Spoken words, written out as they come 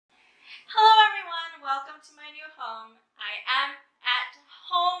welcome to my new home. I am at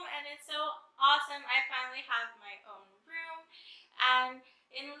home and it's so awesome. I finally have my own room, and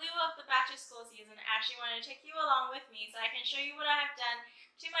in lieu of the back to school season, I actually wanted to take you along with me so I can show you what I have done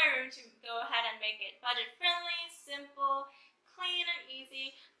to my room to go ahead and make it budget friendly, simple, clean and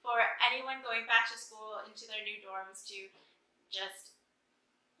easy for anyone going back to school into their new dorms to just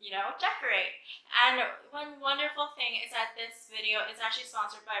decorate. And one wonderful thing is that this video is actually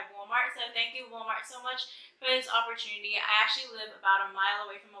sponsored by Walmart, so thank you Walmart so much for this opportunity. I actually live about a mile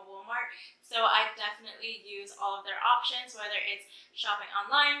away from a Walmart, so I definitely use all of their options, whether it's shopping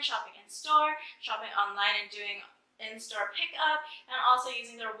online, shopping in store, shopping online and doing in-store pickup, and also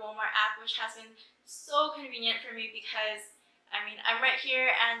using their Walmart app, which has been so convenient for me because I'm right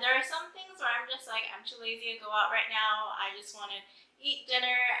here and there are some things where I'm just like, I'm too lazy to go out right now. I just want to eat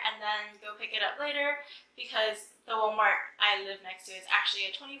dinner and then go pick it up later, because the Walmart I live next to is actually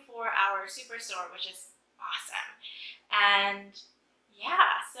a 24-hour superstore, which is awesome. And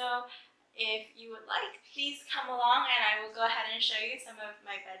yeah, so if you would like, please come along and I will go ahead and show you some of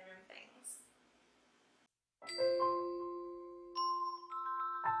my bedroom things.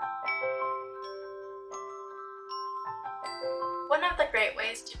 One of the great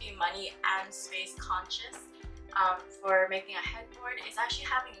ways to be money and space conscious for making a headboard is actually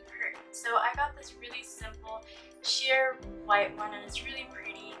having a curtain. So I got this really simple sheer white one and it's really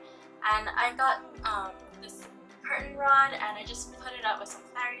pretty, and I got this curtain rod and I just put it up with some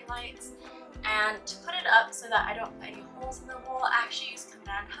fairy lights. And to put it up so that I don't put any holes in the wall, I actually use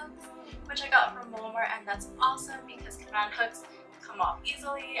command hooks, which I got from Walmart, and that's awesome because command hooks come off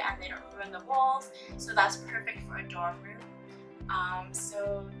easily and they don't ruin the walls, so that's perfect for a dorm room.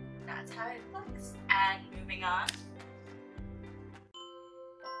 So that's how it looks. And moving on.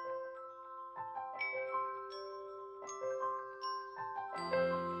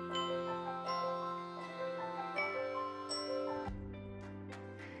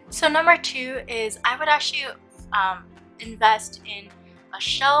 So number 2 is I would actually invest in a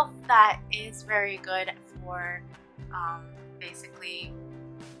shelf that is very good for basically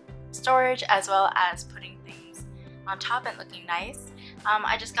storage as well as putting things on top and looking nice.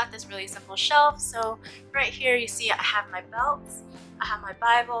 I just got this really simple shelf. So right here you see I have my belts, I have my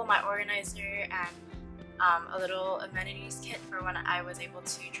Bible, my organizer, and a little amenities kit for when I was able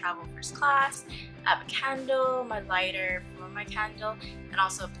to travel first class. I have a candle, my lighter for my candle, and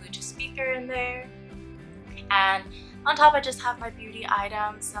also a Bluetooth speaker in there. And on top I just have my beauty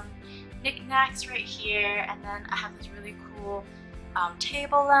items, some knickknacks right here, and then I have this really cool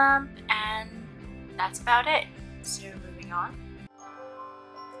table lamp, and that's about it. So moving on.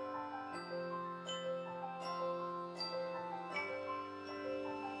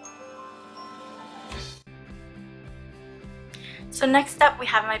 So next up we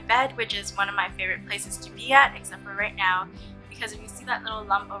have my bed, which is one of my favorite places to be at, except for right now, because if you see that little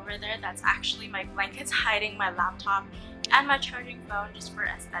lump over there, that's actually my blankets hiding my laptop and my charging phone just for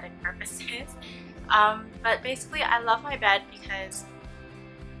aesthetic purposes. But basically I love my bed because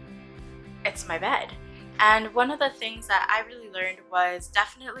it's my bed. And one of the things that I really learned was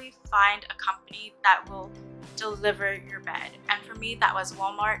definitely find a company that will deliver your bed. And for me, that was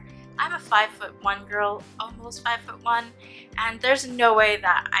Walmart. I'm a 5'1" girl, almost 5'1", and there's no way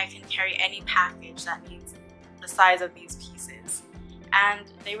that I can carry any package that needs the size of these pieces. And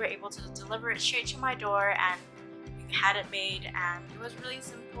they were able to deliver it straight to my door, and we had it made, and it was really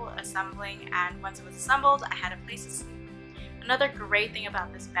simple assembling, and once it was assembled, I had a place to sleep. Another great thing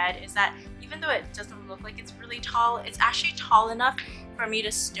about this bed is that even though it doesn't look like it's really tall, it's actually tall enough for me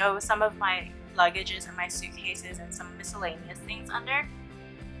to stow some of my luggages and my suitcases and some miscellaneous things under.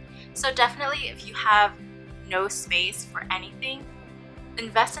 So definitely, if you have no space for anything,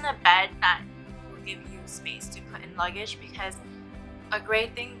 invest in a bed that will give you space to put in luggage, because a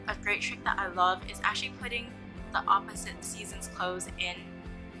great trick that I love is actually putting the opposite season's clothes in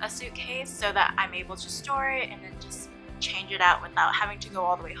a suitcase so that I'm able to store it and then just change it out without having to go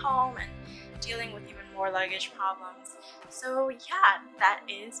all the way home and dealing with even more luggage problems. So yeah, that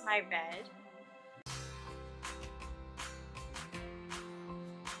is my bed.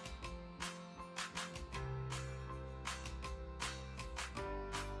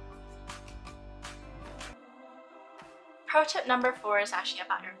 Pro tip number 4 is actually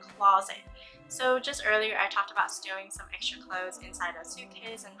about your closet. So just earlier I talked about stowing some extra clothes inside a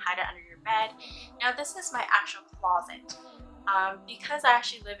suitcase and hide it under your bed. Now this is my actual closet. Because I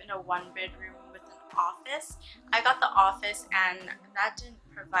actually live in a 1-bedroom with an office, I got the office and that didn't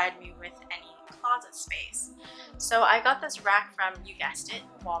provide me with any closet space. So I got this rack from, you guessed it,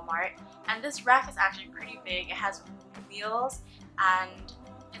 Walmart, and this rack is actually pretty big. It has wheels and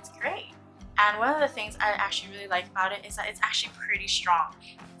it's great. And one of the things I actually really like about it is that it's actually pretty strong.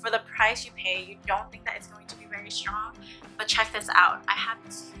 For the price you pay, you don't think that it's going to be very strong, but check this out. I have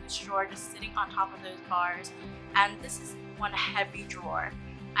this huge drawer just sitting on top of those bars, and this is one heavy drawer.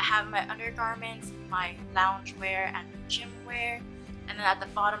 I have my undergarments, my loungewear, and gym wear, and then at the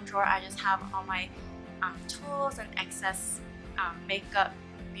bottom drawer I just have all my tools and excess makeup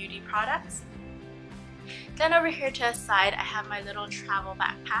beauty products. Then over here to the side I have my little travel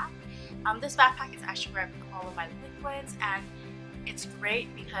backpack. This backpack is actually where I put all of my liquids, and it's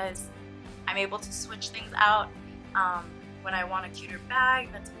great because I'm able to switch things out when I want a cuter bag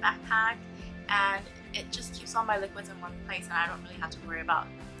that's a backpack, and it just keeps all my liquids in one place and I don't really have to worry about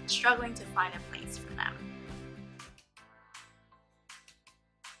struggling to find a place for them.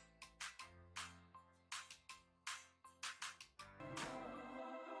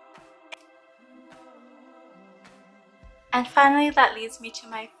 And finally, that leads me to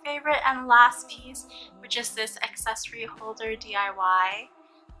my favorite and last piece, which is this accessory holder DIY.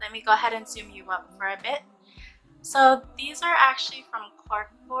 Let me go ahead and zoom you up for a bit. So these are actually from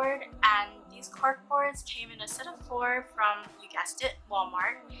corkboard, and these corkboards came in a set of 4 from, you guessed it,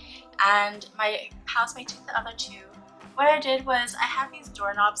 Walmart, and my housemate took the other 2. What I did was I have these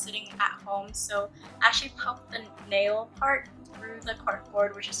doorknobs sitting at home, so I actually poked the nail part through the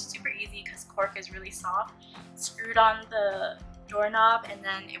corkboard, which is super easy because cork is really soft, screwed on the doorknob, and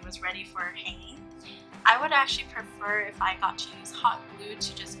then it was ready for hanging. I would actually prefer if I got to use hot glue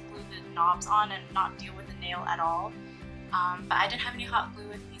to just glue the knobs on and not deal with the nail at all. But I didn't have any hot glue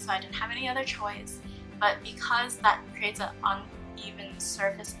with me, so I didn't have any other choice. But because that creates an uneven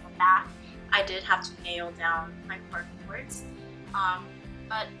surface in the back, I did have to nail down my cork boards.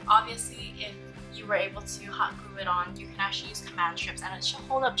 But obviously, if you were able to hot glue it on, you can actually use command strips and it should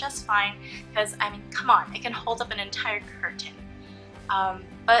hold up just fine, because I mean, come on, it can hold up an entire curtain.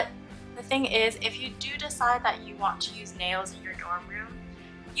 But the thing is, if you do decide that you want to use nails in your dorm room,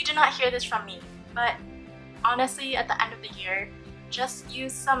 you do not hear this from me, but honestly, at the end of the year, just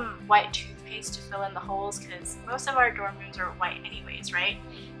use some white toothpaste to fill in the holes, because most of our dorm rooms are white anyways, right?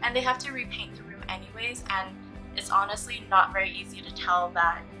 And they have to repaint the room anyways, and it's honestly not very easy to tell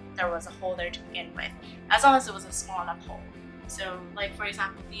that there was a hole there to begin with, as long as it was a small enough hole. So like for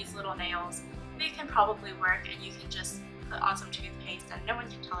example, these little nails, they can probably work, and you can just put on some toothpaste and no one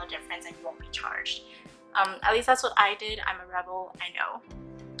can tell the difference and you won't be charged. At least that's what I did. I'm a rebel, I know.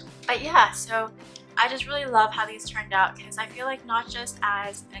 But yeah, so I just really love how these turned out, because I feel like not just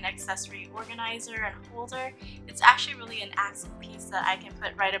as an accessory organizer and holder, it's actually really an accent piece that I can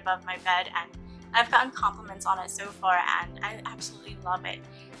put right above my bed, and I've gotten compliments on it so far and I absolutely love it.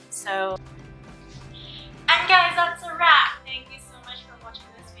 So, and guys, that's a wrap. Thank you so much for watching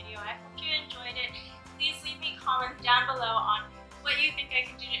this video. I hope you enjoyed it. Please leave me comments down below on what you think I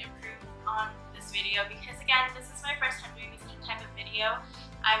can do to improve on this video, because again, this is my first time doing this type of video.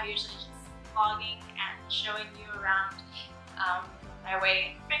 I'm usually just vlogging and showing you around my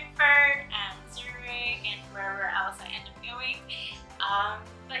way in Frankfurt and Zurich and wherever else I end up going.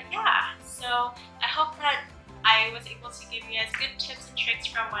 But yeah, so I hope that I was able to give you guys good tips and tricks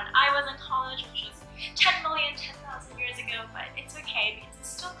from when I was in college, which was 10,000 years ago, but it's okay because it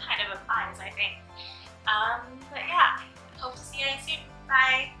still kind of applies, I think. But yeah, hope to see you guys soon.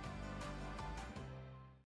 Bye!